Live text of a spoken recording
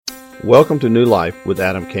Welcome to New Life with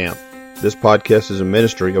Adam Camp. This podcast is a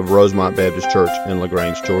ministry of Rosemont Baptist Church in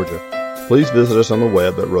LaGrange, Georgia. Please visit us on the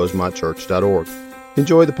web at rosemontchurch.org.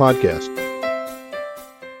 Enjoy the podcast.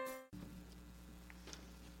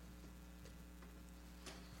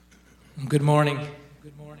 Good morning.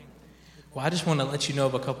 Well, I just want to let you know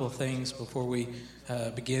of a couple of things before we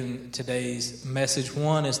begin today's message.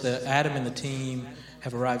 One is that Adam and the team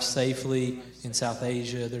have arrived safely in South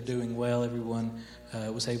Asia. They're doing well. Everyone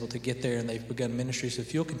was able to get there, and they've begun ministry. So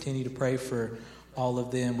if you'll continue to pray for all of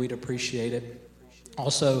them, we'd appreciate it.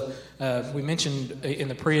 Also, we mentioned in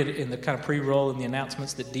the kind of pre-roll in the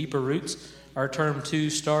announcements that Deeper Roots, our term 2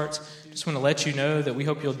 starts. Just want to let you know that we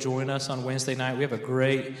hope you'll join us on Wednesday night. We have a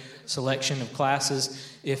great selection of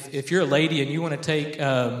classes. If you're a lady and you want to take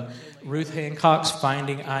Ruth Hancock's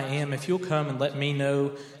Finding I Am, if you'll come and let me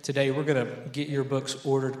know today, we're going to get your books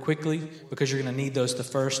ordered quickly because you're going to need those the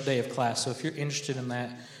first day of class. So if you're interested in that,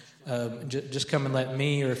 just come and let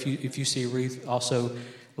me, or if you see Ruth, also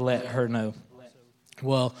let her know.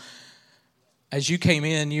 Well, as you came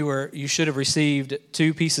in, you should have received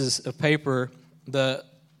 2 pieces of paper. The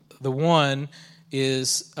one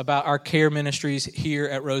is about our care ministries here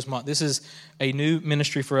at Rosemont. This is a new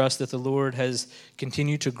ministry for us that the Lord has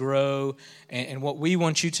continued to grow. And what we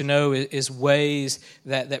want you to know is ways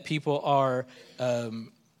that people are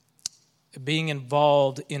being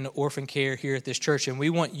involved in orphan care here at this church. And we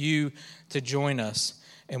want you to join us.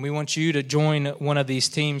 And we want you to join one of these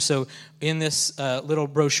teams. So in this little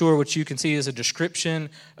brochure, which you can see is a description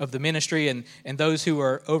of the ministry and those who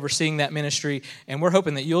are overseeing that ministry. And we're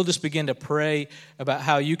hoping that you'll just begin to pray about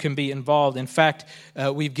how you can be involved. In fact,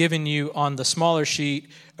 we've given you on the smaller sheet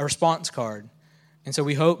a response card. And so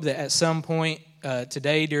we hope that at some point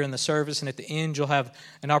today during the service and at the end, you'll have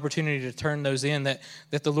an opportunity to turn those in, that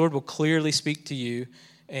the Lord will clearly speak to you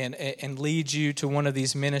and lead you to one of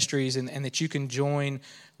these ministries, and that you can join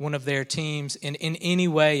one of their teams in any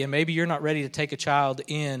way. And maybe you're not ready to take a child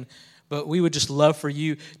in, but we would just love for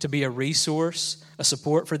you to be a resource, a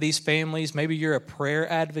support for these families. Maybe you're a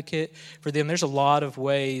prayer advocate for them. There's a lot of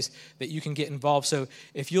ways that you can get involved. So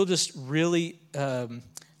if you'll just really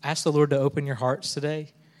ask the Lord to open your hearts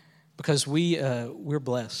today, because we're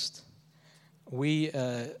blessed. We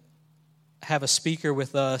have a speaker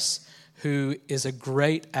with us who is a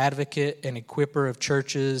great advocate and equiper of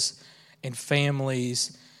churches and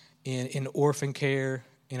families in orphan care,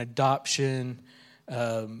 in adoption,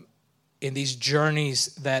 in these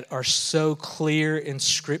journeys that are so clear in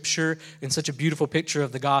Scripture, and such a beautiful picture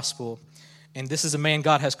of the gospel. And this is a man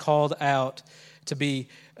God has called out to be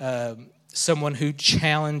someone who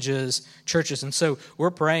challenges churches. And so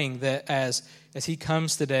we're praying that as he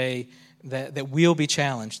comes today, that we'll be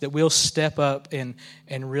challenged, that we'll step up and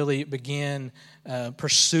really begin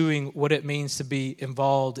pursuing what it means to be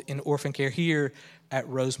involved in orphan care here at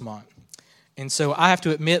Rosemont. And so I have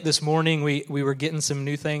to admit, this morning we were getting some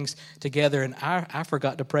new things together, and I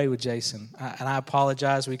forgot to pray with Jason. And I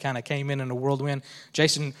apologize. We kind of came in a whirlwind.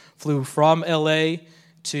 Jason flew from L.A.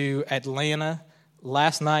 to Atlanta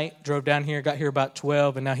last night, drove down here, got here about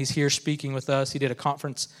 12, and now he's here speaking with us. He did a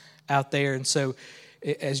conference out there, and so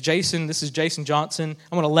this is Jason Johnson.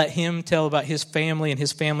 I'm going to let him tell about his family and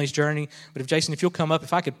his family's journey. But if you'll come up,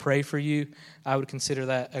 if I could pray for you, I would consider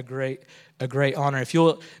that a great honor. If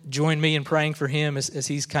you'll join me in praying for him as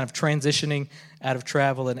he's kind of transitioning out of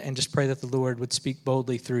travel, and just pray that the Lord would speak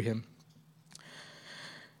boldly through him.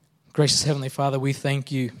 Gracious Heavenly Father, we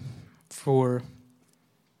thank you for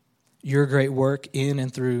your great work in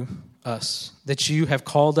and through us, that you have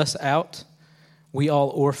called us out, we all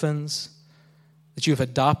orphans, that you have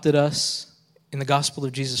adopted us in the gospel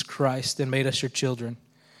of Jesus Christ and made us your children.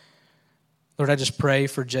 Lord, I just pray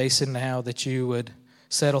for Jason now that you would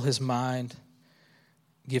settle his mind,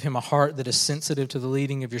 give him a heart that is sensitive to the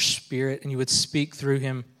leading of your Spirit, and you would speak through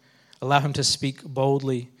him, allow him to speak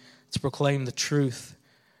boldly, to proclaim the truth,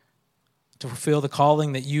 to fulfill the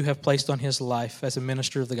calling that you have placed on his life as a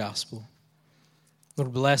minister of the gospel.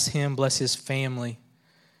 Lord, bless him, bless his family.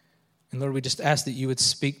 And Lord, we just ask that you would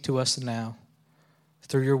speak to us now,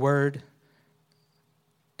 through your word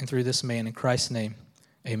and through this man. In Christ's name,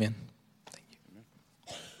 amen. Thank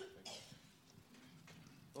you.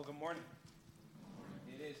 Well, good morning.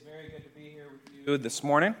 It is very good to be here with you this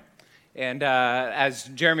morning. And as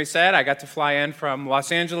Jeremy said, I got to fly in from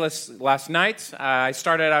Los Angeles last night. I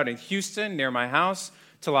started out in Houston near my house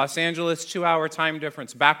to Los Angeles, 2-hour time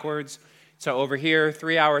difference backwards. to over here,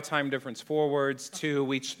 3-hour time difference forwards,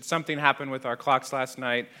 to something happened with our clocks last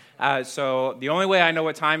night. So the only way I know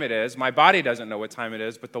what time it is, my body doesn't know what time it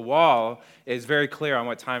is, but the wall is very clear on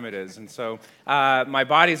what time it is. And so my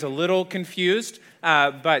body's a little confused,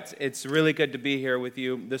 but it's really good to be here with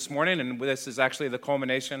you this morning. And this is actually the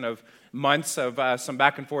culmination of months of some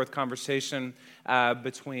back and forth conversation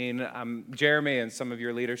between Jeremy and some of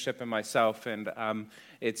your leadership and myself. And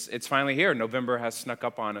it's finally here. November has snuck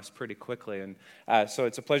up on us pretty quickly, and so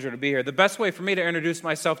it's a pleasure to be here. The best way for me to introduce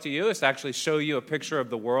myself to you is to actually show you a picture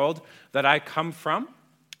of the world that I come from.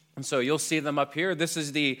 And so you'll see them up here. This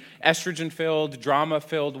is the estrogen-filled,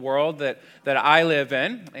 drama-filled world that I live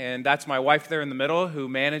in, and that's my wife there in the middle who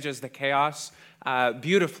manages the chaos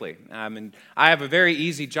beautifully. And I have a very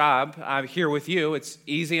easy job here with you. It's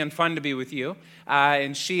easy and fun to be with you.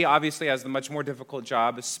 And she obviously has the much more difficult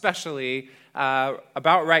job, especially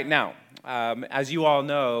about right now. As you all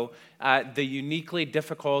know, the uniquely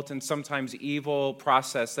difficult and sometimes evil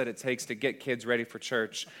process that it takes to get kids ready for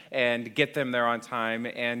church and get them there on time,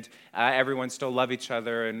 and everyone still love each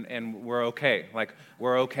other, and we're okay. Like,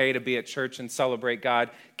 we're okay to be at church and celebrate God,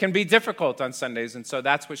 can be difficult on Sundays, and so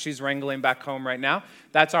that's what she's wrangling back home right now.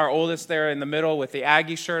 That's our oldest there in the middle with the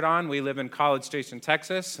Aggie shirt on. We live in College Station,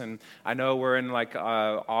 Texas, and I know we're in like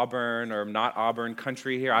Auburn or not Auburn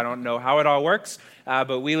country here. I don't know how it all works,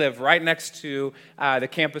 but we live right next to the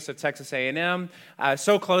campus of Texas A&M,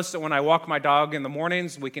 so close that when I walk my dog in the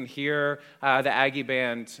mornings, we can hear the Aggie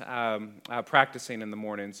band practicing in the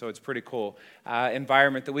morning, so it's pretty cool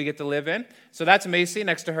environment that we get to live in. So that's Macy.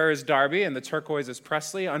 Next to her is Darby, and the turquoise is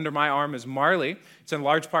Presley. Under my arm is Marley. It's in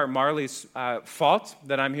large part Marley's fault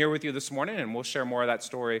that I'm here with you this morning, and we'll share more of that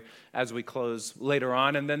story as we close later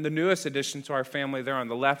on. And then the newest addition to our family there on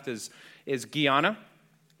the left is Gianna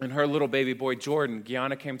and her little baby boy, Jordan.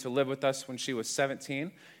 Gianna came to live with us when she was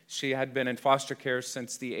 17. She had been in foster care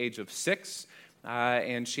since the age of 6,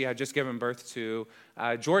 and she had just given birth to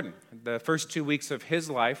Jordan. The first 2 weeks of his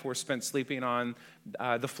life were spent sleeping on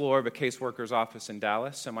the floor of a caseworker's office in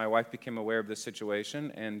Dallas, and my wife became aware of this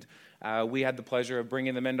situation, and we had the pleasure of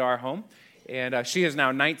bringing them into our home. And she is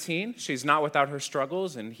now 19. She's not without her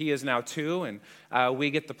struggles, and he is now 2, and we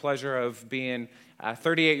get the pleasure of being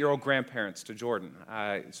 38-year-old grandparents to Jordan.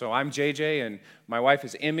 So I'm JJ, and my wife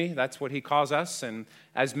is Emmy. That's what he calls us. And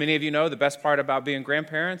as many of you know, the best part about being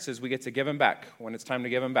grandparents is we get to give him back when it's time to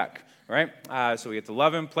give him back, right? So we get to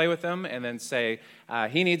love him, play with him, and then say,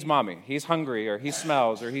 he needs mommy, he's hungry, or he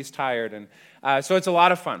smells, or he's tired. And so it's a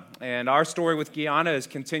lot of fun. And our story with Gianna is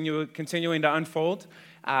continuing to unfold,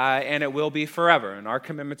 and it will be forever. And our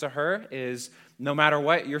commitment to her is, no matter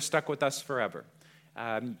what, you're stuck with us forever.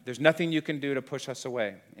 There's nothing you can do to push us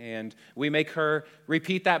away. And we make her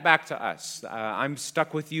repeat that back to us. I'm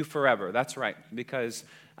stuck with you forever. That's right, because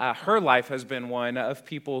her life has been one of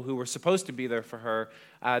people who were supposed to be there for her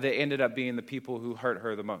that ended up being the people who hurt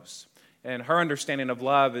her the most. And her understanding of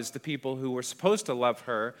love is the people who were supposed to love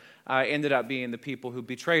her ended up being the people who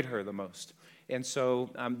betrayed her the most. And so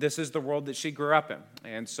this is the world that she grew up in.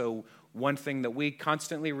 And so one thing that we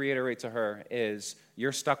constantly reiterate to her is,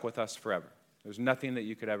 you're stuck with us forever. There's nothing that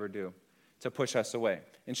you could ever do to push us away.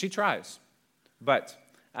 And she tries, but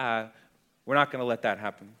we're not going to let that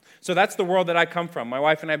happen. So that's the world that I come from. My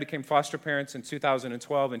wife and I became foster parents in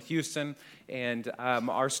 2012 in Houston, and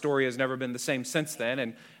our story has never been the same since then,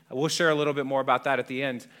 and we'll share a little bit more about that at the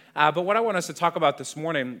end. But what I want us to talk about this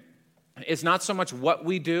morning is not so much what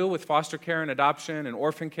we do with foster care and adoption and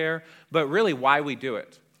orphan care, but really why we do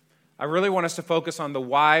it. I really want us to focus on the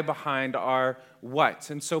why behind our what.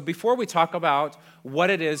 And so before we talk about what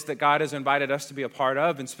it is that God has invited us to be a part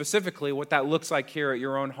of, and specifically what that looks like here at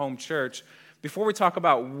your own home church, before we talk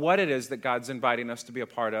about what it is that God's inviting us to be a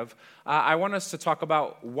part of, I want us to talk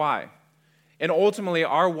about why. And ultimately,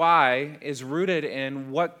 our why is rooted in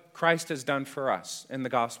what Christ has done for us in the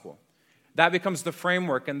gospel. That becomes the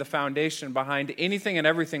framework and the foundation behind anything and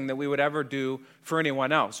everything that we would ever do for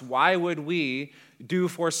anyone else. Why would we do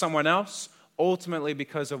for someone else? Ultimately,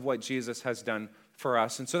 because of what Jesus has done for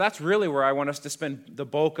us. And so that's really where I want us to spend the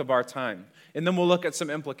bulk of our time. And then we'll look at some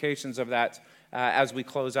implications of that as we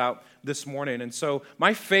close out this morning. And so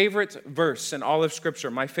my favorite verse in all of Scripture,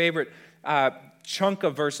 my favorite chunk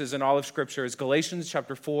of verses in all of Scripture is Galatians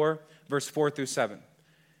chapter 4, verse 4 through 7.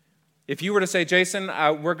 If you were to say, Jason,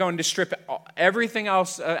 we're going to strip everything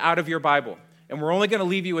else out of your Bible, and we're only going to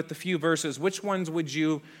leave you with the few verses, which ones would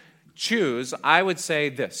you choose? I would say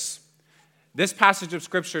this. This passage of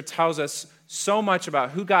Scripture tells us so much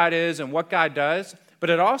about who God is and what God does, but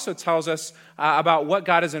it also tells us about what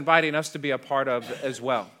God is inviting us to be a part of as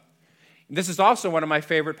well. This is also one of my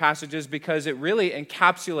favorite passages because it really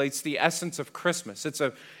encapsulates the essence of Christmas.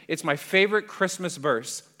 It's my favorite Christmas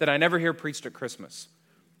verse that I never hear preached at Christmas.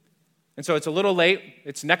 And so it's a little late.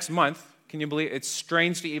 It's next month. Can you believe it? It's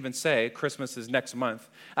strange to even say Christmas is next month.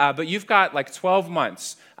 But you've got like 12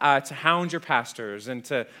 months to hound your pastors and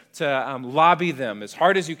to lobby them as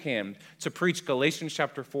hard as you can to preach Galatians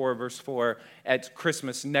chapter 4, verse 4 at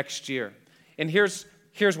Christmas next year. And here's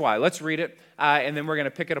why. Let's read it, and then we're going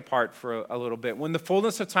to pick it apart for a little bit. When the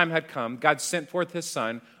fullness of time had come, God sent forth his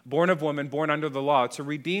Son, born of woman, born under the law, to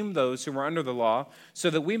redeem those who were under the law, so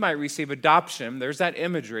that we might receive adoption, there's that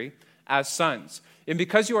imagery, as sons. And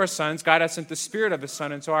because you are sons, God has sent the Spirit of his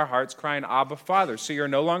Son into our hearts, crying, Abba, Father. So you're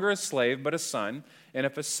no longer a slave, but a son. And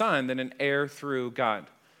if a son, then an heir through God.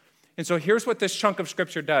 And so here's what this chunk of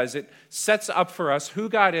Scripture does. It sets up for us who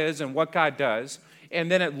God is and what God does.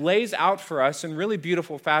 And then it lays out for us in really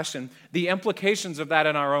beautiful fashion the implications of that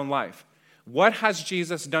in our own life. What has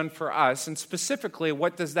Jesus done for us? And specifically,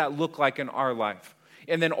 what does that look like in our life?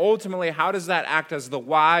 And then ultimately, how does that act as the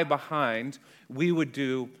why behind we would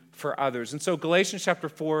do for others? And so Galatians chapter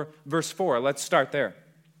 4, verse 4, let's start there.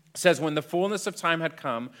 It says, when the fullness of time had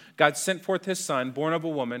come, God sent forth his Son, born of a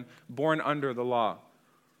woman, born under the law.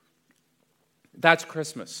 That's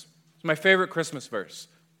Christmas. It's my favorite Christmas verse.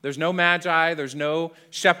 There's no magi, there's no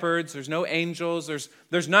shepherds, there's no angels,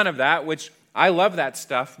 there's none of that, which I love that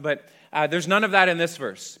stuff, but there's none of that in this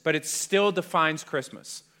verse, but it still defines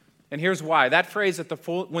Christmas. And here's why. That phrase,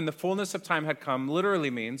 when the fullness of time had come, literally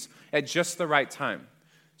means at just the right time.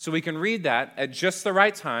 So we can read that, at just the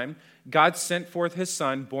right time, God sent forth his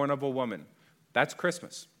Son, born of a woman. That's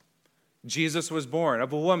Christmas. Jesus was born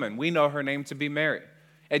of a woman. We know her name to be Mary.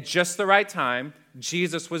 At just the right time,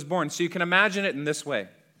 Jesus was born. So you can imagine it in this way.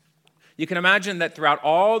 You can imagine that throughout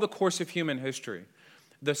all the course of human history,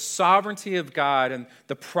 the sovereignty of God and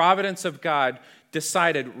the providence of God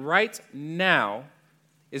decided right now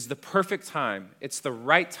is the perfect time. It's the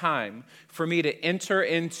right time for me to enter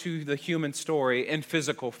into the human story in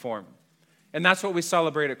physical form. And that's what we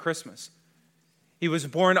celebrate at Christmas. He was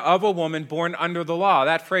born of a woman, born under the law.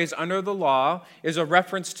 That phrase, under the law, is a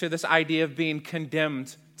reference to this idea of being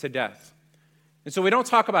condemned to death. And so we don't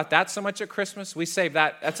talk about that so much at Christmas. We save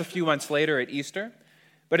that's a few months later at Easter.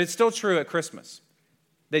 But it's still true at Christmas,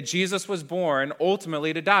 that Jesus was born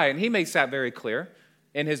ultimately to die. And he makes that very clear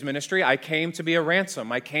in his ministry. I came to be a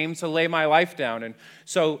ransom. I came to lay my life down. And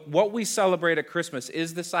so what we celebrate at Christmas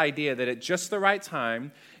is this idea that at just the right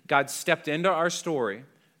time, God stepped into our story,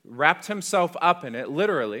 wrapped himself up in it,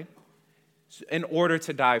 literally, in order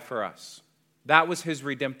to die for us. That was his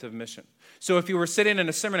redemptive mission. So if you were sitting in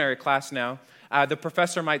a seminary class now, the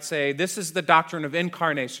professor might say, this is the doctrine of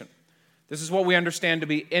incarnation. This is what we understand to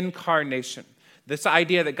be incarnation. This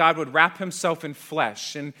idea that God would wrap himself in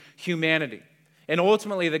flesh, in humanity. And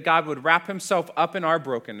ultimately that God would wrap himself up in our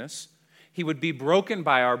brokenness. He would be broken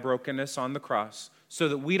by our brokenness on the cross so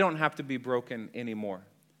that we don't have to be broken anymore.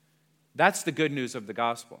 That's the good news of the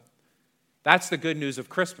gospel. That's the good news of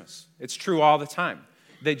Christmas. It's true all the time.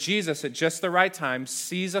 That Jesus, at just the right time,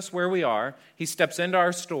 sees us where we are. He steps into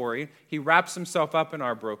our story. He wraps himself up in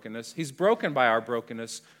our brokenness. He's broken by our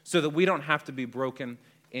brokenness so that we don't have to be broken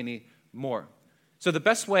anymore. So the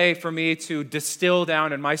best way for me to distill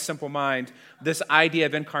down in my simple mind this idea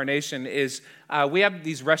of incarnation is we have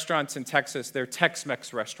these restaurants in Texas. They're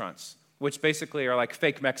Tex-Mex restaurants, which basically are like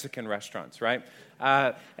fake Mexican restaurants, right?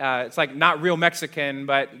 It's like not real Mexican,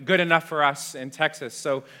 but good enough for us in Texas.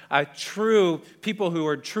 So true people who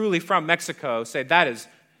are truly from Mexico say that is,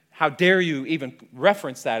 how dare you even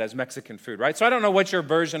reference that as Mexican food, right? So I don't know what your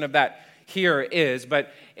version of that here is,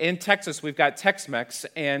 but in Texas we've got Tex-Mex,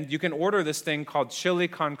 and you can order this thing called chili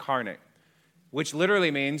con carne, which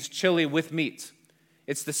literally means chili with meat.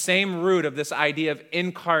 It's the same root of this idea of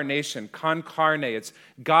incarnation, con carne. It's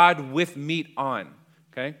God with meat on,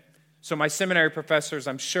 okay? So my seminary professors,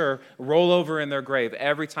 I'm sure, roll over in their grave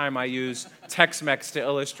every time I use Tex-Mex to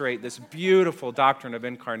illustrate this beautiful doctrine of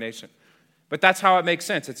incarnation. But that's how it makes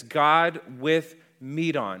sense. It's God with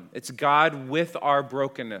meat on. It's God with our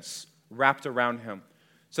brokenness wrapped around him.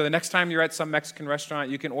 So the next time you're at some Mexican restaurant,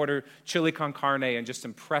 you can order chili con carne and just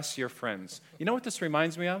impress your friends. You know what this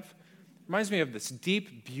reminds me of? It reminds me of this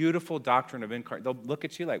deep, beautiful doctrine of incarnation. They'll look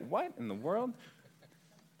at you like, what in the world?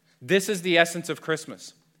 This is the essence of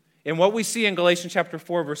Christmas. And what we see in Galatians chapter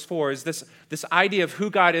 4, verse 4 is this idea of who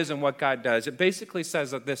God is and what God does. It basically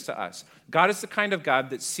says this to us. God is the kind of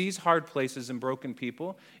God that sees hard places and broken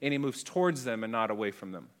people, and he moves towards them and not away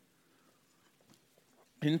from them.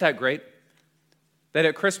 Isn't that great? That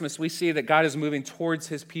at Christmas we see that God is moving towards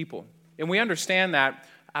his people. And we understand that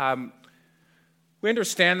We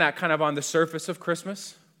understand that kind of on the surface of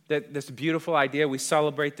Christmas, that this beautiful idea, we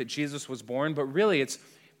celebrate that Jesus was born, but really it's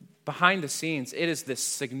behind the scenes. It is this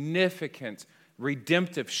significant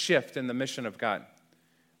redemptive shift in the mission of God,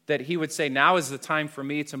 that he would say, now is the time for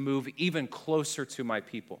me to move even closer to my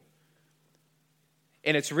people.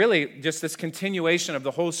 And it's really just this continuation of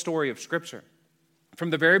the whole story of Scripture. From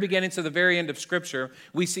the very beginning to the very end of Scripture,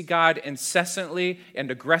 we see God incessantly and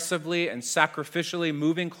aggressively and sacrificially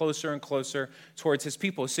moving closer and closer towards his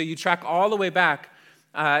people. So you track all the way back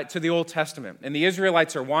to the Old Testament, and the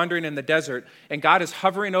Israelites are wandering in the desert, and God is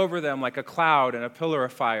hovering over them like a cloud and a pillar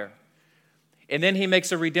of fire. And then he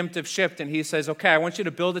makes a redemptive shift, and he says, okay, I want you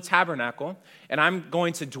to build a tabernacle, and I'm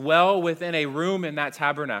going to dwell within a room in that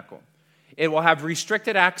tabernacle. It will have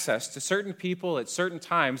restricted access to certain people at certain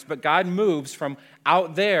times, but God moves from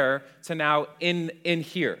out there to now in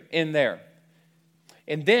here, in there.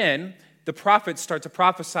 And then the prophets start to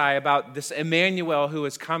prophesy about this Emmanuel who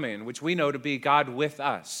is coming, which we know to be God with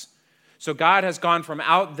us. So God has gone from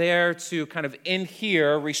out there to kind of in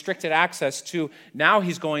here, restricted access, to now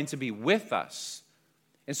he's going to be with us.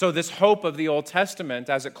 And so this hope of the Old Testament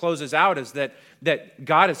as it closes out is that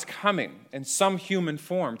God is coming in some human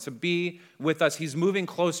form to be with us. He's moving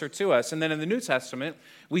closer to us. And then in the New Testament,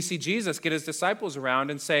 we see Jesus get his disciples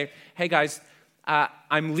around and say, hey guys,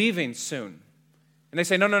 I'm leaving soon. And they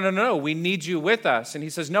say, no, we need you with us. And he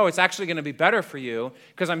says, no, it's actually going to be better for you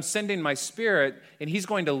because I'm sending my Spirit and he's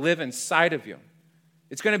going to live inside of you.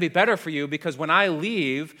 It's going to be better for you because when I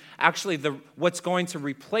leave, actually what's going to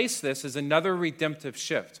replace this is another redemptive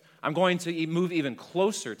shift. I'm going to move even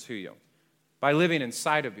closer to you by living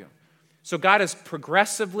inside of you. So God is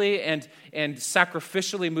progressively and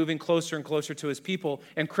sacrificially moving closer and closer to his people,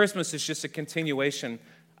 and Christmas is just a continuation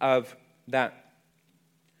of that.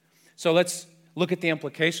 So let's look at the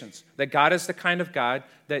implications. That God is the kind of God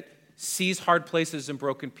that sees hard places and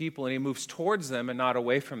broken people, and he moves towards them and not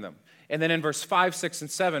away from them. And then in verse 5, 6,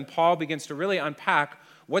 and 7, Paul begins to really unpack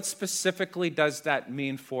what specifically does that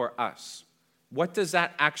mean for us? What does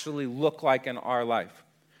that actually look like in our life?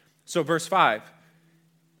 So verse 5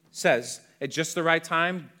 says, at just the right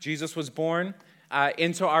time, Jesus was born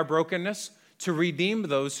into our brokenness to redeem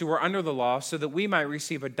those who were under the law so that we might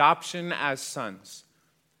receive adoption as sons.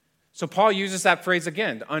 So Paul uses that phrase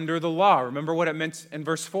again, under the law. Remember what it meant in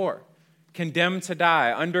verse 4. Condemned to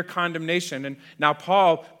die, under condemnation. And now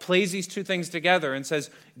Paul plays these two things together and says,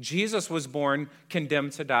 Jesus was born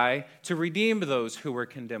condemned to die to redeem those who were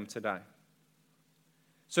condemned to die.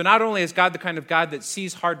 So not only is God the kind of God that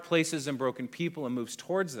sees hard places and broken people and moves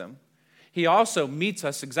towards them, he also meets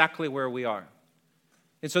us exactly where we are.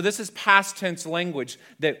 And so this is past tense language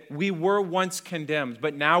that we were once condemned,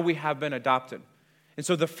 but now we have been adopted. And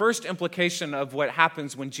so the first implication of what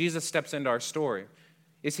happens when Jesus steps into our story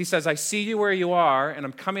is he says, I see you where you are, and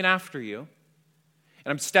I'm coming after you,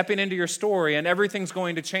 and I'm stepping into your story, and everything's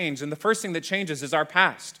going to change. And the first thing that changes is our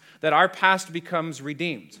past, that our past becomes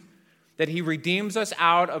redeemed, that he redeems us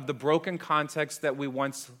out of the broken context that we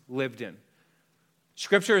once lived in.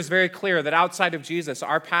 Scripture is very clear that outside of Jesus,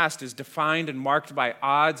 our past is defined and marked by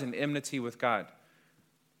odds and enmity with God.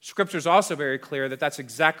 Scripture is also very clear that that's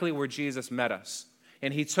exactly where Jesus met us,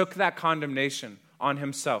 and he took that condemnation on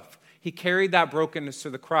himself. He carried that brokenness to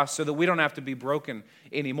the cross so that we don't have to be broken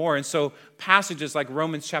anymore. And so passages like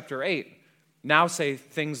Romans chapter 8 now say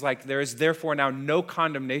things like, there is therefore now no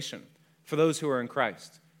condemnation for those who are in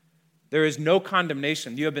Christ. There is no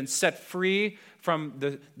condemnation. You have been set free from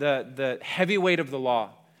the heavy weight of the law,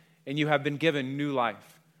 and you have been given new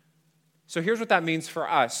life. So here's what that means for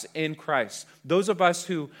us in Christ. Those of us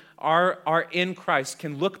who are in Christ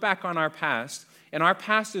can look back on our past, and our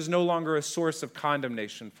past is no longer a source of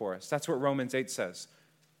condemnation for us. That's what Romans 8 says.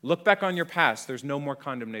 Look back on your past. There's no more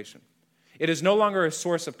condemnation. It is no longer a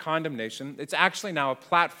source of condemnation. It's actually now a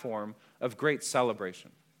platform of great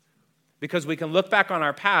celebration. Because we can look back on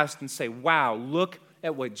our past and say, wow, look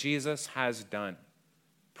at what Jesus has done.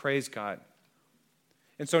 Praise God.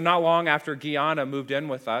 And so not long after Gianna moved in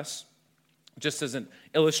with us, just as an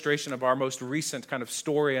illustration of our most recent kind of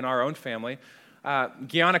story in our own family,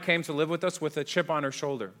 Gianna came to live with us with a chip on her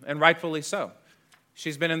shoulder, and rightfully so.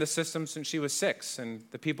 She's been in the system since she was 6, and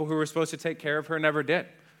the people who were supposed to take care of her never did.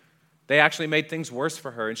 They actually made things worse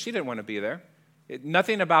for her, and she didn't want to be there.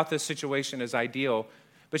 Nothing about this situation is ideal,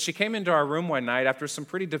 but she came into our room one night after some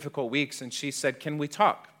pretty difficult weeks, and she said, can we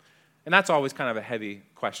talk? And that's always kind of a heavy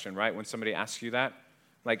question, right, when somebody asks you that?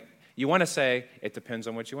 Like, you want to say, it depends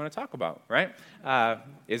on what you want to talk about, right?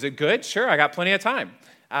 Is it good? Sure, I got plenty of time.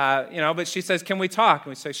 But she says, can we talk?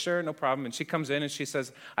 And we say, sure, no problem. And she comes in and she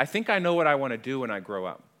says, I think I know what I want to do when I grow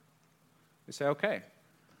up. We say, okay.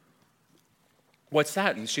 what's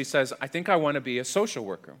that? And she says, I think I want to be a social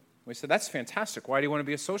worker. We said, that's fantastic. Why do you want to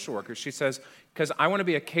be a social worker? She says, because I want to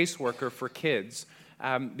be a caseworker for kids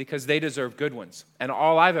because they deserve good ones. And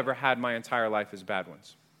all I've ever had my entire life is bad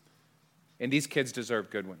ones. And these kids deserve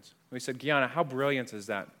good ones. We said, Gianna, how brilliant is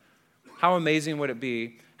that? How amazing would it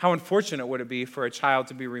be? How unfortunate would it be for a child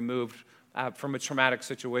to be removed from a traumatic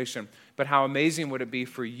situation? But how amazing would it be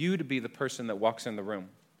for you to be the person that walks in the room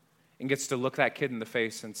and gets to look that kid in the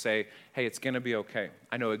face and say, hey, it's going to be okay.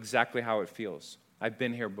 I know exactly how it feels. I've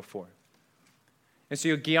been here before. And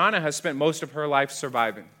so Gianna has spent most of her life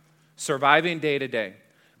surviving day to day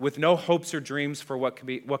with no hopes or dreams for what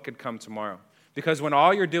could come tomorrow. Because when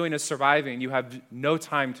all you're doing is surviving, you have no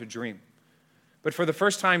time to dream. But for the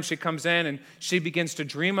first time, she comes in and she begins to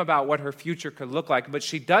dream about what her future could look like, but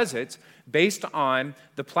she does it based on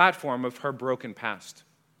the platform of her broken past.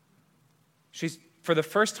 For the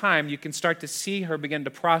first time, you can start to see her begin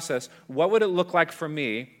to process, what would it look like for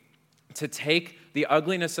me to take the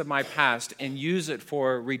ugliness of my past and use it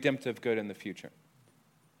for redemptive good in the future?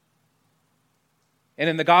 And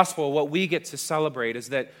in the gospel, what we get to celebrate is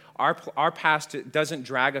that our past doesn't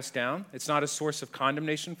drag us down. It's not a source of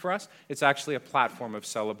condemnation for us. It's actually a platform of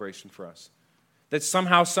celebration for us. That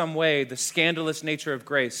somehow, some way, the scandalous nature of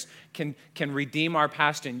grace can redeem our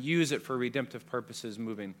past and use it for redemptive purposes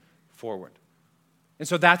moving forward. And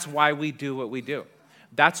so that's why we do what we do.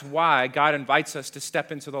 That's why God invites us to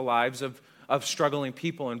step into the lives of struggling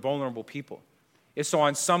people and vulnerable people. Is so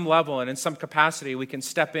on some level and in some capacity, we can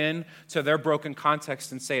step in to their broken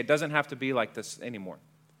context and say, it doesn't have to be like this anymore.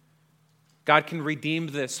 God can redeem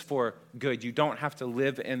this for good. You don't have to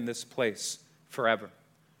live in this place forever.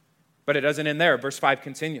 But it doesn't end there. Verse 5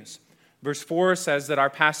 continues. Verse 4 says that our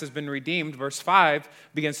past has been redeemed. Verse 5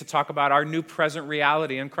 begins to talk about our new present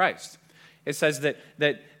reality in Christ. It says that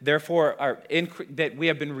we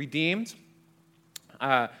have been redeemed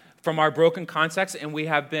from our broken context, and we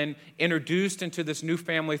have been introduced into this new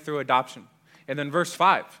family through adoption. And then verse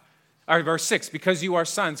 6, because you are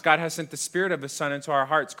sons, God has sent the Spirit of His Son into our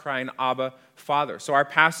hearts, crying, Abba, Father. So our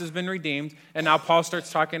past has been redeemed, and now Paul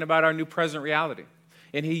starts talking about our new present reality.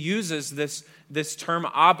 And he uses this term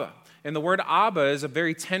Abba. And the word Abba is a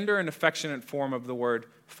very tender and affectionate form of the word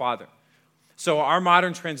Father. So our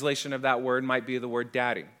modern translation of that word might be the word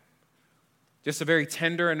daddy. Just a very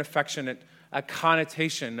tender and affectionate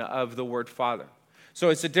connotation of the word father. So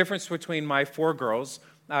it's a difference between my 4 girls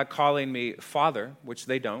calling me father, which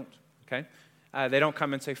they don't, okay? They don't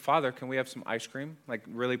come and say, Father, can we have some ice cream? Like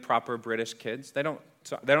really proper British kids. They don't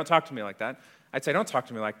talk to me like that. I'd say, don't talk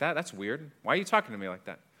to me like that. That's weird. Why are you talking to me like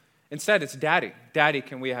that? Instead, it's daddy. Daddy,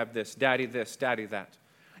 can we have this? Daddy that.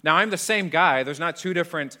 Now, I'm the same guy. There's not 2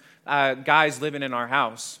 different guys living in our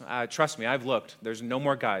house. Trust me, I've looked. There's no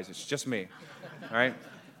more guys. It's just me, all right?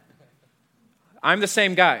 I'm the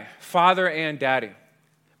same guy, father and daddy.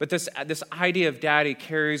 But this idea of daddy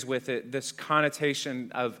carries with it this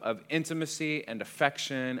connotation of intimacy and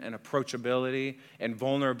affection and approachability and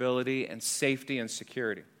vulnerability and safety and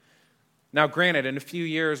security. Now, granted, in a few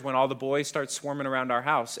years when all the boys start swarming around our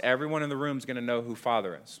house, everyone in the room is going to know who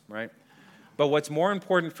father is, right? But what's more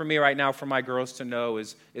important for me right now for my girls to know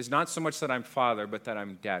is not so much that I'm father, but that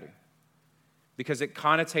I'm daddy. Because it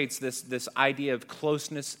connotates this idea of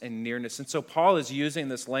closeness and nearness. And so Paul is using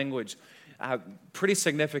this language pretty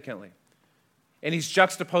significantly. And he's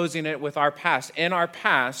juxtaposing it with our past. In our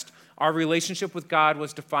past, our relationship with God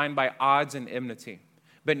was defined by odds and enmity.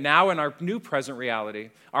 But now in our new present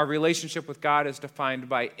reality, our relationship with God is defined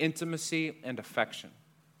by intimacy and affection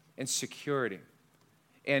and security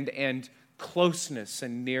and closeness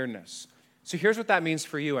and nearness. So here's what that means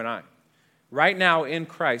for you and I. Right now in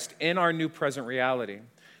Christ, in our new present reality,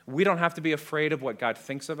 we don't have to be afraid of what God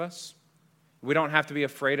thinks of us. We don't have to be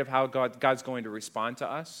afraid of how God's going to respond to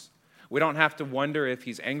us. We don't have to wonder if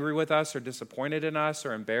He's angry with us or disappointed in us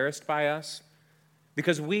or embarrassed by us,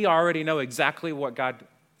 because we already know exactly what God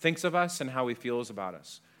thinks of us and how He feels about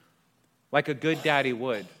us, like a good daddy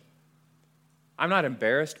would. I'm not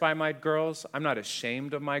embarrassed by my girls. I'm not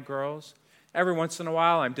ashamed of my girls. Every once in a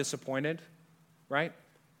while, I'm disappointed, right?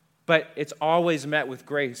 But it's always met with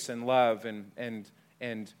grace and love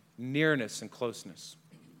and nearness and closeness.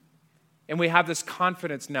 And we have this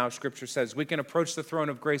confidence now, Scripture says. We can approach the throne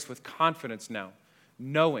of grace with confidence now,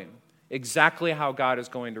 knowing exactly how God is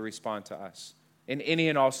going to respond to us in any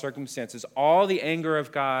and all circumstances. All the anger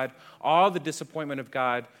of God, all the disappointment of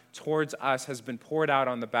God towards us has been poured out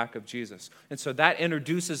on the back of Jesus. And so that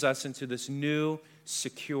introduces us into this new,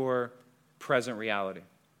 secure, present reality.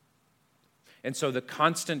 And so the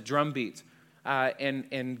constant drumbeat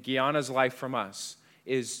in Gianna's life from us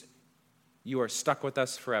is, you are stuck with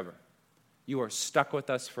us forever. You are stuck with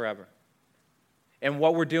us forever. And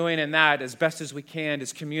what we're doing in that, as best as we can,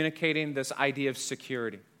 is communicating this idea of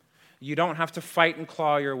security. You don't have to fight and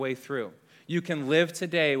claw your way through. You can live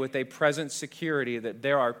today with a present security that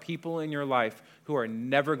there are people in your life who are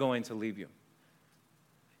never going to leave you.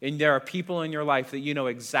 And there are people in your life that you know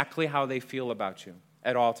exactly how they feel about you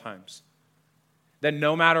at all times. That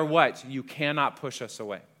no matter what, you cannot push us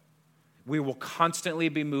away. We will constantly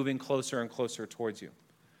be moving closer and closer towards you.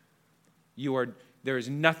 There is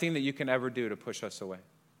nothing that you can ever do to push us away.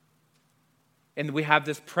 And we have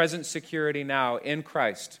this present security now in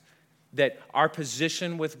Christ that our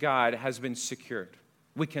position with God has been secured.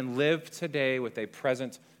 We can live today with a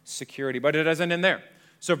present security, but it doesn't end there.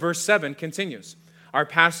 So verse 7 continues. Our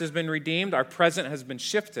past has been redeemed, our present has been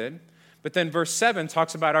shifted, but then verse 7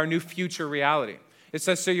 talks about our new future reality. It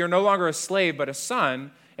says, so you're no longer a slave, but a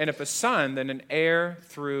son, and if a son, then an heir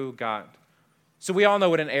through God. So we all know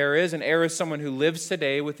what an heir is. An heir is someone who lives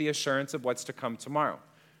today with the assurance of what's to come tomorrow.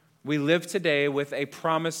 We live today with a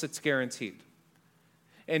promise that's guaranteed.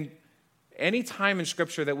 And any time in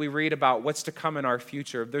Scripture that we read about what's to come in our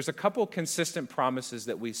future, there's a couple consistent promises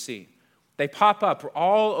that we see. They pop up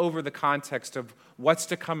all over the context of what's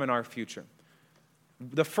to come in our future.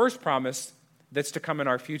 The first promise that's to come in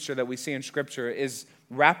our future that we see in Scripture is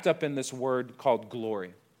wrapped up in this word called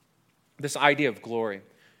glory, this idea of glory.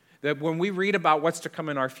 That when we read about what's to come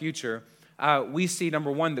in our future, we see,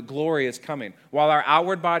 number one, that glory is coming. While our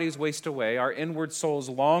outward bodies waste away, our inward souls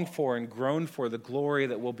long for and groan for the glory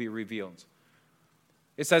that will be revealed.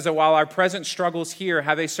 It says that while our present struggles here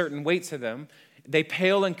have a certain weight to them, they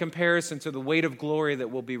pale in comparison to the weight of glory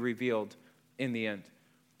that will be revealed in the end.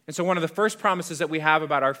 And so one of the first promises that we have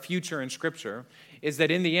about our future in Scripture is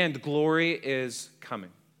that in the end, glory is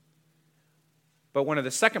coming. But one of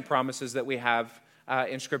the second promises that we have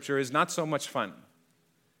in Scripture is not so much fun.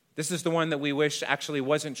 This is the one that we wish actually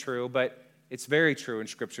wasn't true, but it's very true in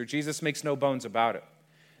Scripture. Jesus makes no bones about it.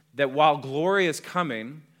 That while glory is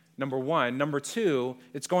coming, number one, number two,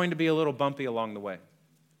 it's going to be a little bumpy along the way.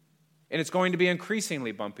 And it's going to be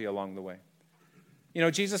increasingly bumpy along the way. You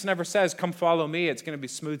know, Jesus never says, come follow me, it's going to be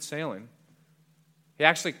smooth sailing. He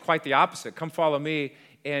actually, quite the opposite. Come follow me,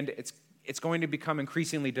 and it's going to become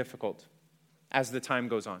increasingly difficult as the time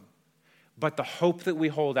goes on. But the hope that we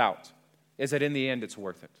hold out is that in the end it's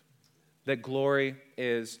worth it. That glory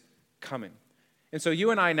is coming. And so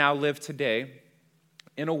you and I now live today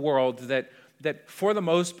in a world that for the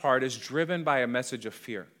most part is driven by a message of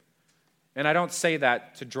fear. And I don't say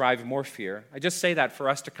that to drive more fear. I just say that for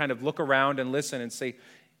us to kind of look around and listen and say,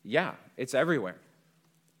 yeah, it's everywhere.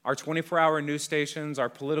 Our 24-hour news stations, our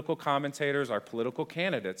political commentators, our political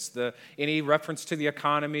candidates, any reference to the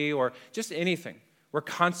economy or just anything. We're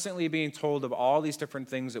constantly being told of all these different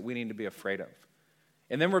things that we need to be afraid of.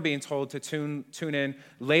 And then we're being told to tune in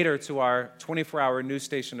later to our 24-hour news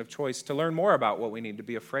station of choice to learn more about what we need to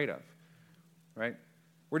be afraid of, right?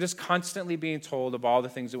 We're just constantly being told of all the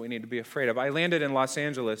things that we need to be afraid of. I landed in Los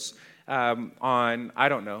Angeles on,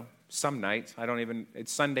 some night.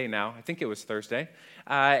 It's Sunday now. I think it was Thursday.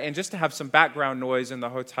 And just to have some background noise in the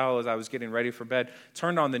hotel as I was getting ready for bed,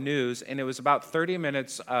 turned on the news, and it was about 30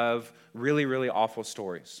 minutes of really, really awful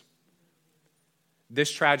stories. This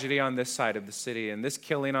tragedy on this side of the city, and this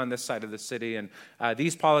killing on this side of the city, and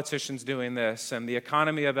these politicians doing this, and the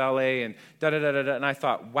economy of LA, and da-da-da-da-da. And I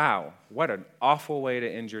thought, wow, what an awful way to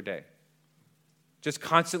end your day. Just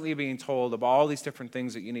constantly being told of all these different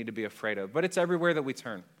things that you need to be afraid of. But it's everywhere that we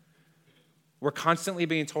turn. We're constantly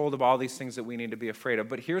being told of all these things that we need to be afraid of.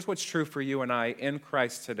 But here's what's true for you and I in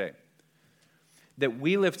Christ today. That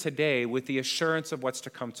we live today with the assurance of what's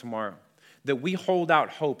to come tomorrow. That we hold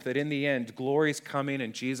out hope that in the end, glory's coming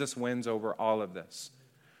and Jesus wins over all of this.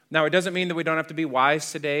 Now, it doesn't mean that we don't have to be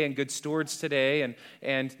wise today and good stewards today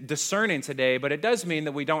and discerning today, but it does mean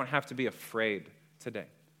that we don't have to be afraid today.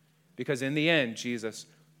 Because in the end, Jesus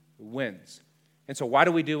wins. And so why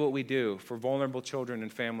do we do what we do for vulnerable children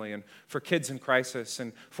and family and for kids in crisis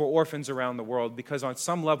and for orphans around the world? Because on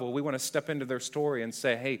some level, we want to step into their story and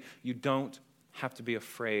say, hey, you don't have to be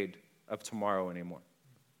afraid of tomorrow anymore.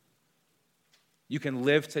 You can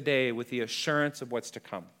live today with the assurance of what's to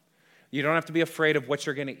come. You don't have to be afraid of what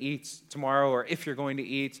you're going to eat tomorrow or if you're going to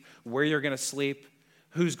eat, where you're going to sleep,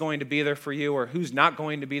 who's going to be there for you or who's not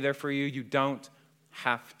going to be there for you. You don't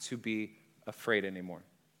have to be afraid anymore.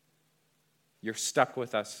 You're stuck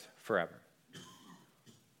with us forever.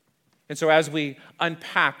 And so as we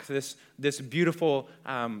unpack this beautiful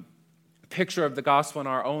picture of the gospel in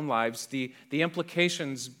our own lives, the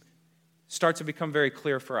implications start to become very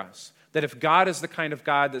clear for us. That if God is the kind of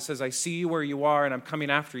God that says, I see you where you are and I'm coming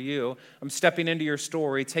after you, I'm stepping into your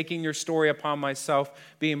story, taking your story upon myself,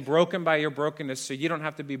 being broken by your brokenness so you don't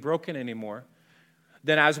have to be broken anymore,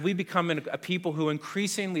 then as we become a people who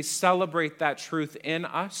increasingly celebrate that truth in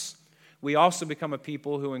us, we also become a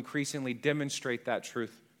people who increasingly demonstrate that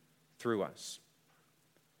truth through us.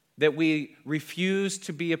 That we refuse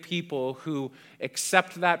to be a people who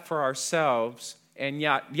accept that for ourselves and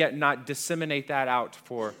yet not disseminate that out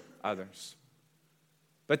for others.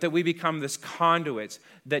 But that we become this conduit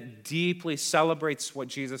that deeply celebrates what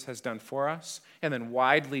Jesus has done for us and then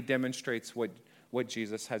widely demonstrates what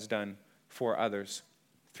Jesus has done for others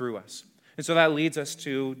through us. And so that leads us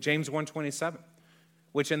to James 1:27,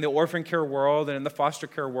 which in the orphan care world and in the foster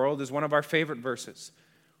care world is one of our favorite verses.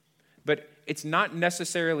 But it's not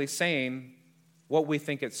necessarily saying what we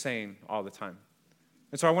think it's saying all the time.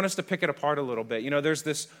 And so I want us to pick it apart a little bit. You know, there's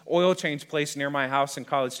this oil change place near my house in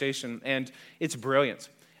College Station, and it's brilliant.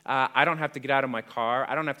 I don't have to get out of my car.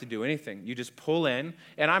 I don't have to do anything. You just pull in,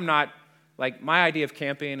 and I'm not, like, my idea of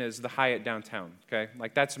camping is the Hyatt downtown, okay?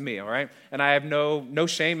 Like, that's me, all right? And I have no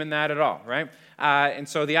shame in that at all, right? And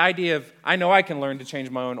so the idea of, I know I can learn to change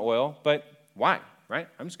my own oil, but why, right?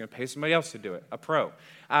 I'm just going to pay somebody else to do it, a pro.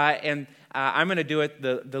 And I'm going to do it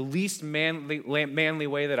the least manly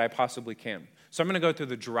way that I possibly can. So I'm going to go through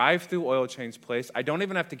the drive-through oil change place. I don't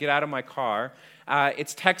even have to get out of my car.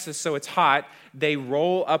 It's Texas, so it's hot. They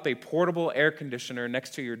roll up a portable air conditioner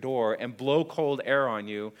next to your door and blow cold air on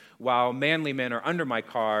you while manly men are under my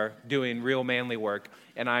car doing real manly work,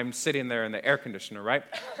 and I'm sitting there in the air conditioner, right?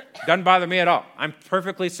 Doesn't bother me at all. I'm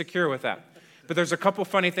perfectly secure with that. But there's a couple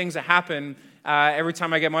funny things that happen every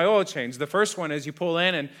time I get my oil changed. The first one is you pull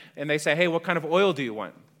in and they say, hey, what kind of oil do you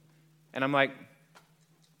want? And I'm like,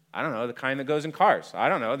 I don't know, the kind that goes in cars. I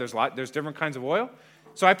don't know. There's different kinds of oil.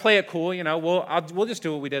 So I play it cool, you know. We'll just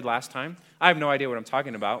do what we did last time. I have no idea what I'm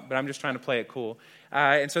talking about, but I'm just trying to play it cool.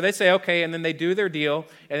 And so they say, okay, and then they do their deal,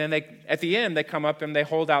 and then at the end, they come up and they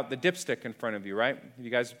hold out the dipstick in front of you, right? You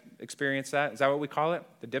guys experience that? Is that what we call it?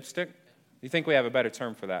 The dipstick? You think we have a better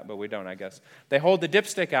term for that, but we don't, I guess. They hold the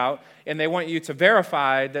dipstick out, and they want you to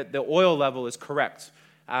verify that the oil level is correct.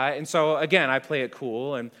 And so, again, I play it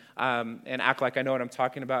cool and act like I know what I'm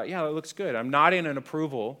talking about. Yeah, it looks good. I'm nodding an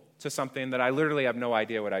approval to something that I literally have no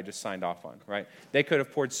idea what I just signed off on, right? They could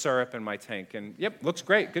have poured syrup in my tank, and yep, looks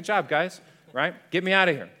great. Good job, guys, right? Get me out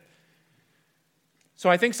of here. So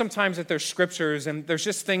I think sometimes that there's scriptures and there's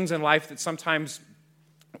just things in life that sometimes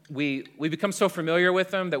we become so familiar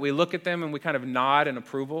with them that we look at them and we kind of nod in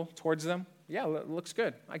approval towards them. Yeah, it looks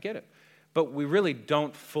good. I get it. But we really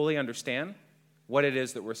don't fully understand what it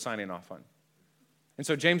is that we're signing off on. And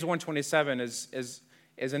so James 1:27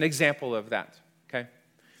 is an example of that, okay?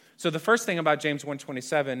 So the first thing about James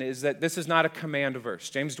 1:27 is that this is not a command verse.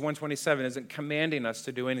 James 1:27 isn't commanding us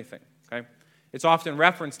to do anything, okay? It's often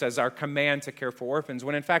referenced as our command to care for orphans,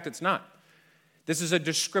 when in fact it's not. This is a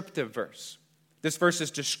descriptive verse. This verse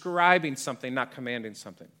is describing something, not commanding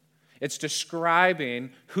something. It's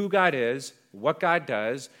describing who God is, what God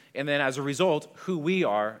does, and then as a result, who we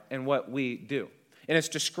are and what we do. And it's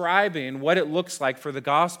describing what it looks like for the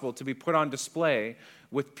gospel to be put on display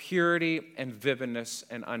with purity and vividness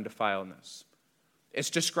and undefiledness. It's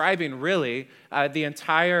describing, really, the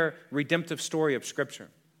entire redemptive story of Scripture.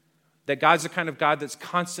 That God's the kind of God that's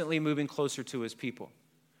constantly moving closer to his people.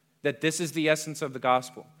 That this is the essence of the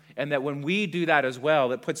gospel. And that when we do that as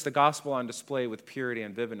well, it puts the gospel on display with purity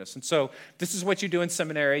and vividness. And so this is what you do in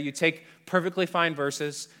seminary. You take perfectly fine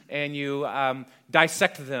verses and you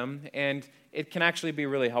dissect them, and it can actually be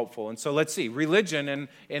really helpful. And so let's see. Religion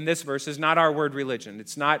in this verse is not our word religion.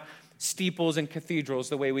 It's not steeples and cathedrals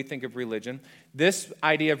the way we think of religion. This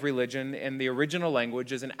idea of religion in the original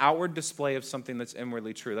language is an outward display of something that's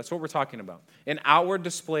inwardly true. That's what we're talking about. An outward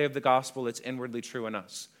display of the gospel that's inwardly true in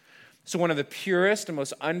us. So one of the purest and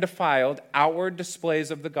most undefiled outward displays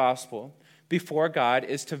of the gospel before God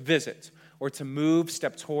is to visit or to move,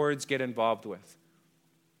 step towards, get involved with.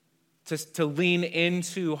 To lean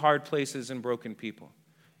into hard places and broken people.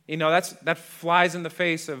 You know, that flies in the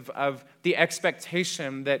face of the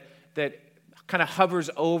expectation that kind of hovers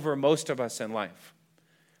over most of us in life.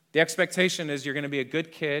 The expectation is you're going to be a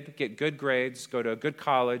good kid, get good grades, go to a good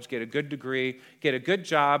college, get a good degree, get a good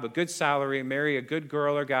job, a good salary, marry a good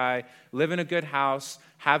girl or guy, live in a good house,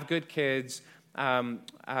 have good kids, get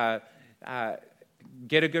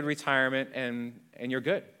a good retirement, and you're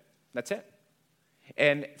good. That's it.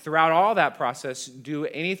 And throughout all that process, do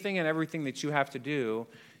anything and everything that you have to do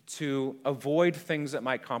to avoid things that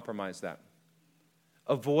might compromise that.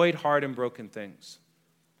 Avoid hard and broken things.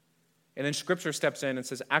 And then Scripture steps in and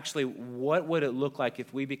says, actually, what would it look like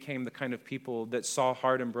if we became the kind of people that saw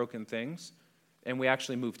hard and broken things and we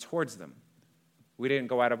actually moved towards them? We didn't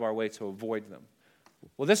go out of our way to avoid them.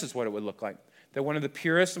 Well, this is what it would look like. That one of the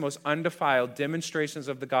purest and most undefiled demonstrations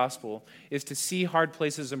of the gospel is to see hard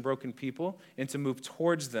places and broken people and to move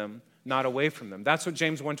towards them, not away from them. That's what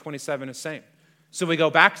James 1:27 is saying. So we go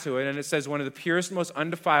back to it, and it says one of the purest and most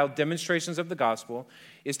undefiled demonstrations of the gospel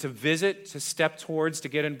is to visit, to step towards, to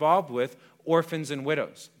get involved with orphans and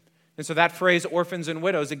widows. And so that phrase, orphans and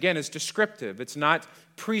widows, again, is descriptive. It's not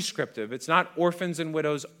prescriptive. It's not orphans and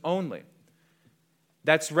widows only.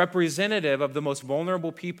 That's representative of the most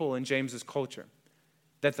vulnerable people in James's culture.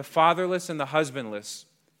 That the fatherless and the husbandless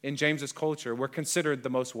in James's culture were considered the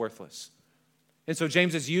most worthless. And so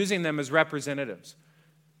James is using them as representatives.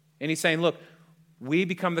 And he's saying, look, we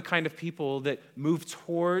become the kind of people that move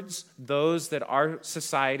towards those that our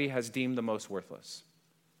society has deemed the most worthless,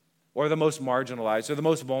 or the most marginalized, or the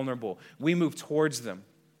most vulnerable. We move towards them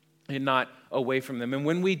and not away from them. And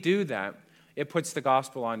when we do that, it puts the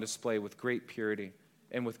gospel on display with great purity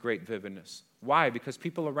and with great vividness. Why? Because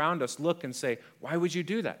people around us look and say, why would you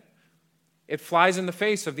do that? It flies in the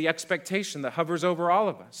face of the expectation that hovers over all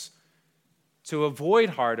of us to avoid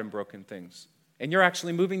hard and broken things. And you're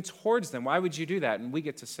actually moving towards them. Why would you do that? And we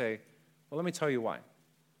get to say, well, let me tell you why.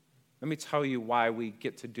 Let me tell you why we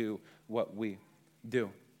get to do what we do.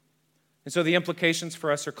 And so the implications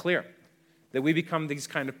for us are clear, that we become these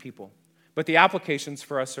kind of people. But the applications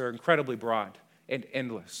for us are incredibly broad and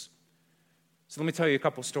endless. So let me tell you a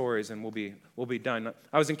couple stories and we'll be done.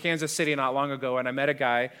 I was in Kansas City not long ago, and I met a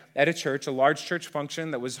guy at a church, a large church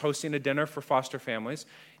function that was hosting a dinner for foster families.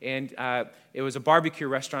 And it was a barbecue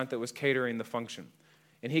restaurant that was catering the function.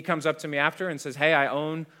 And he comes up to me after and says, hey, I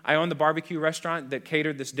own the barbecue restaurant that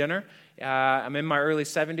catered this dinner. I'm in my early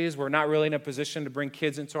 70s. We're not really in a position to bring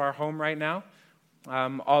kids into our home right now.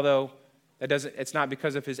 Although it's not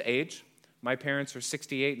because of his age. My parents are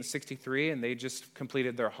 68 and 63, and they just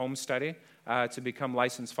completed their home study to become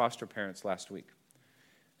licensed foster parents last week.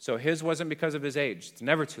 So his wasn't because of his age. It's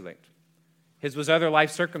never too late. His was other life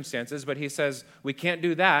circumstances, but he says, we can't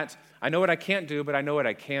do that. I know what I can't do, but I know what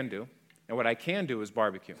I can do. And what I can do is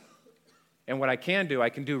barbecue. And what I can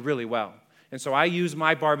do really well. And so I use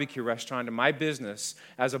my barbecue restaurant and my business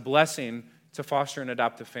as a blessing to foster and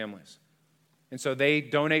adoptive families. And so they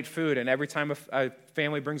donate food, and every time a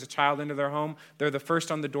family brings a child into their home, they're the first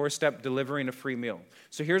on the doorstep delivering a free meal.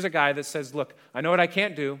 So here's a guy that says, look, I know what I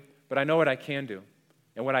can't do, but I know what I can do.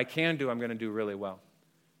 And what I can do, I'm going to do really well.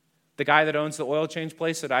 The guy that owns the oil change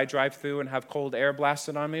place that I drive through and have cold air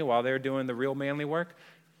blasted on me while they're doing the real manly work,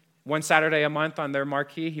 one Saturday a month on their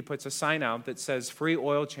marquee, he puts a sign out that says free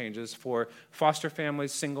oil changes for foster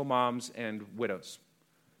families, single moms, and widows.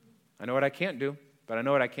 I know what I can't do, but I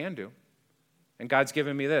know what I can do. And God's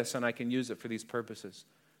given me this, and I can use it for these purposes.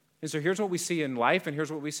 And so here's what we see in life, and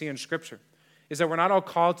here's what we see in Scripture, is that we're not all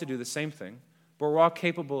called to do the same thing, but we're all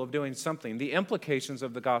capable of doing something. The implications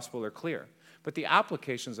of the gospel are clear, but the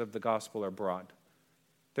applications of the gospel are broad.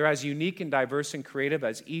 They're as unique and diverse and creative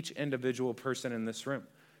as each individual person in this room.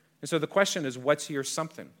 And so the question is, what's your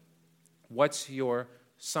something? What's your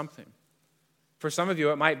something? For some of you,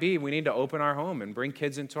 it might be we need to open our home and bring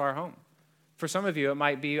kids into our home. For some of you, it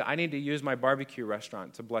might be, I need to use my barbecue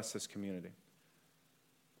restaurant to bless this community.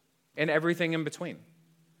 And everything in between.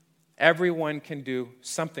 Everyone can do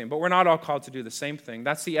something, but we're not all called to do the same thing.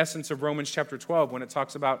 That's the essence of Romans chapter 12 when it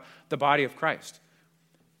talks about the body of Christ.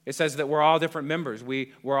 It says that we're all different members.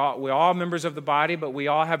 We're all members of the body, but we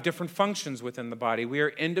all have different functions within the body. We are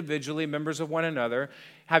individually members of one another,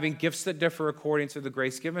 having gifts that differ according to the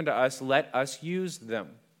grace given to us. Let us use them.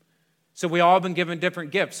 So we all have been given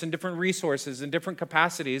different gifts and different resources and different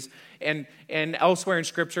capacities. And elsewhere in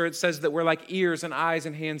Scripture, it says that we're like ears and eyes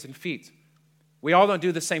and hands and feet. We all don't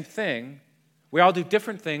do the same thing. We all do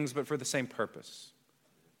different things, but for the same purpose.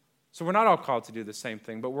 So we're not all called to do the same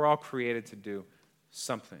thing, but we're all created to do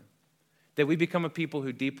something. That we become a people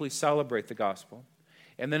who deeply celebrate the gospel,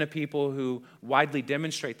 and then a people who widely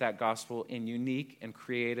demonstrate that gospel in unique and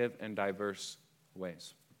creative and diverse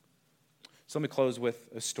ways. So let me close with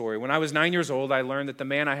a story. When I was 9 years old, I learned that the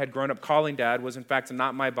man I had grown up calling dad was in fact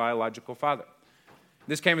not my biological father.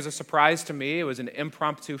 This came as a surprise to me. It was an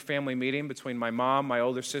impromptu family meeting between my mom, my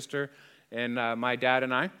older sister, and my dad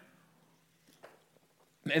and I.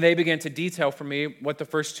 And they began to detail for me what the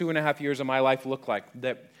first 2.5 years of my life looked like.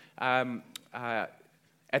 That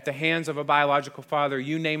at the hands of a biological father,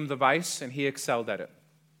 you named the vice, and he excelled at it.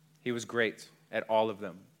 He was great at all of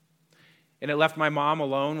them. And it left my mom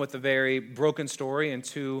alone with a very broken story and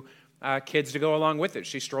two kids to go along with it.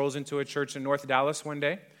 She strolls into a church in North Dallas one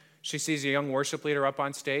day. She sees a young worship leader up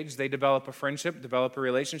on stage. They develop a friendship, develop a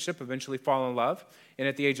relationship, eventually fall in love. And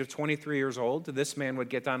at the age of 23 years old, this man would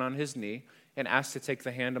get down on his knee and ask to take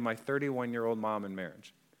the hand of my 31-year-old mom in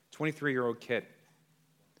marriage. 23-year-old kid.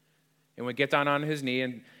 And would get down on his knee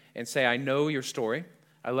and say, I know your story.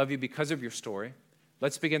 I love you because of your story.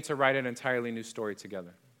 Let's begin to write an entirely new story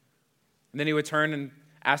together. And then he would turn and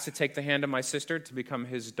ask to take the hand of my sister to become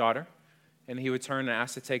his daughter. And he would turn and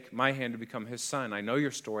ask to take my hand to become his son. I know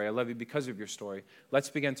your story. I love you because of your story. Let's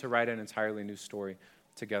begin to write an entirely new story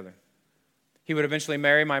together. He would eventually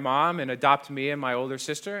marry my mom and adopt me and my older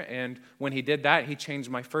sister. And when he did that, he changed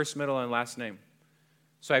my first, middle, and last name.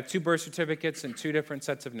 So I have 2 birth certificates and 2 different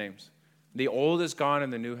sets of names. The old is gone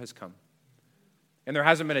and the new has come. And there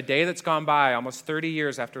hasn't been a day that's gone by, almost 30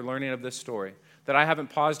 years after learning of this story, that I haven't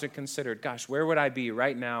paused and considered, gosh, where would I be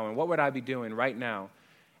right now and what would I be doing right now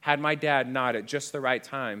had my dad not at just the right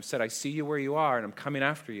time said, I see you where you are and I'm coming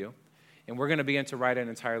after you, and we're going to begin to write an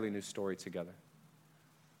entirely new story together.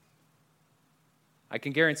 I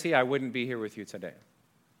can guarantee I wouldn't be here with you today.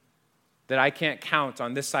 That I can't count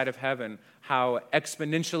on this side of heaven how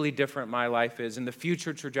exponentially different my life is and the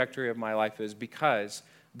future trajectory of my life is because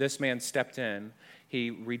this man stepped in. He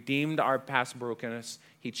redeemed our past brokenness.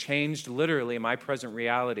 He changed literally my present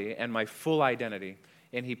reality and my full identity.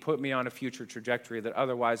 And he put me on a future trajectory that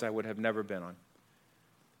otherwise I would have never been on.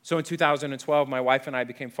 So in 2012, my wife and I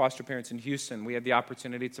became foster parents in Houston. We had the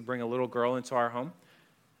opportunity to bring a little girl into our home,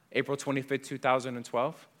 April 25th,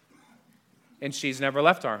 2012. And she's never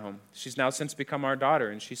left our home. She's now since become our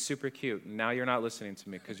daughter, and she's super cute. And now you're not listening to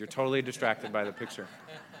me because you're totally distracted by the picture.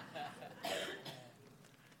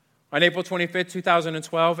 On April 25th,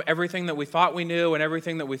 2012, everything that we thought we knew and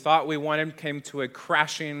everything that we thought we wanted came to a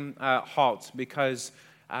crashing halt because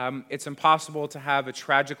it's impossible to have a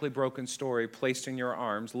tragically broken story placed in your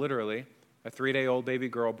arms, literally, a 3-day-old baby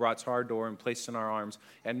girl brought to our door and placed in our arms,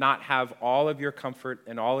 and not have all of your comfort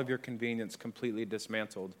and all of your convenience completely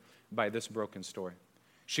dismantled by this broken story.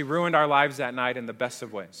 She ruined our lives that night in the best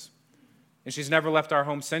of ways. And she's never left our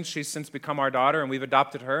home since. She's since become our daughter, and we've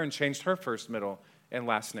adopted her and changed her first, middle, and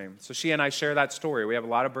last name. So she and I share that story. We have a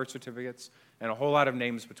lot of birth certificates and a whole lot of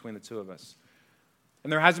names between the two of us.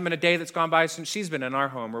 And there hasn't been a day that's gone by since she's been in our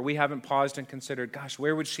home where we haven't paused and considered, gosh,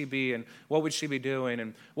 where would she be and what would she be doing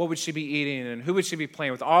and what would she be eating and who would she be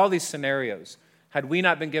playing with? All these scenarios had we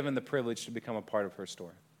not been given the privilege to become a part of her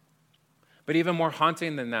story. But even more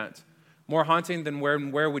haunting than that, more haunting than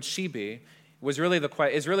where would she be, is really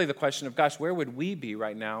the question of, gosh, where would we be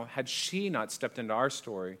right now had she not stepped into our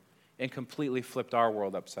story and completely flipped our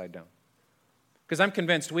world upside down? Because I'm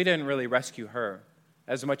convinced we didn't really rescue her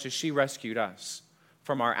as much as she rescued us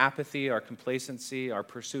from our apathy, our complacency, our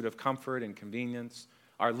pursuit of comfort and convenience,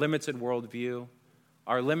 our limited worldview,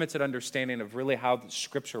 our limited understanding of really how the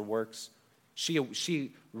Scripture works.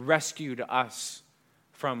 She rescued us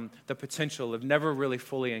from the potential of never really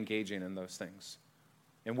fully engaging in those things.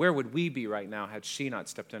 And where would we be right now had she not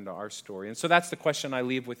stepped into our story? And so that's the question I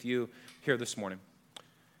leave with you here this morning,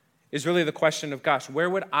 is really the question of, gosh, where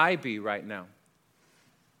would I be right now?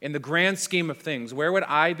 In the grand scheme of things, where would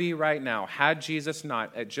I be right now had Jesus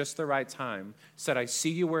not, at just the right time, said, I see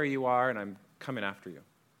you where you are and I'm coming after you.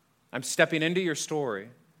 I'm stepping into your story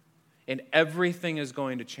and everything is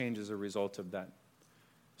going to change as a result of that.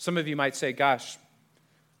 Some of you might say, gosh,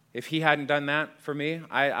 if he hadn't done that for me,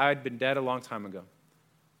 I'd been dead a long time ago.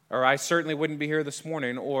 Or I certainly wouldn't be here this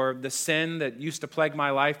morning. Or the sin that used to plague my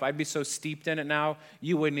life, I'd be so steeped in it now,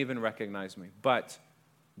 you wouldn't even recognize me. But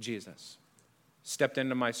Jesus stepped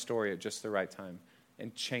into my story at just the right time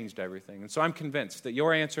and changed everything. And so I'm convinced that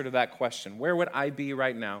your answer to that question, where would I be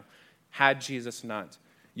right now had Jesus not?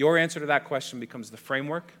 Your answer to that question becomes the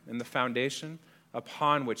framework and the foundation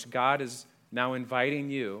upon which God is now inviting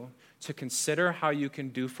you to consider how you can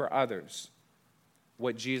do for others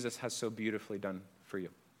what Jesus has so beautifully done for you.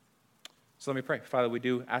 So let me pray. Father, we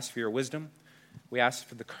do ask for your wisdom. We ask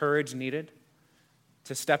for the courage needed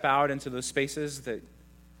to step out into those spaces that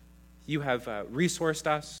you have resourced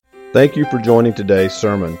us. Thank you for joining today's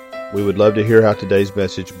sermon. We would love to hear how today's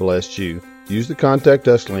message blessed you. Use the Contact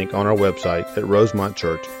Us link on our website at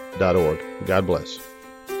rosemontchurch.org. God bless.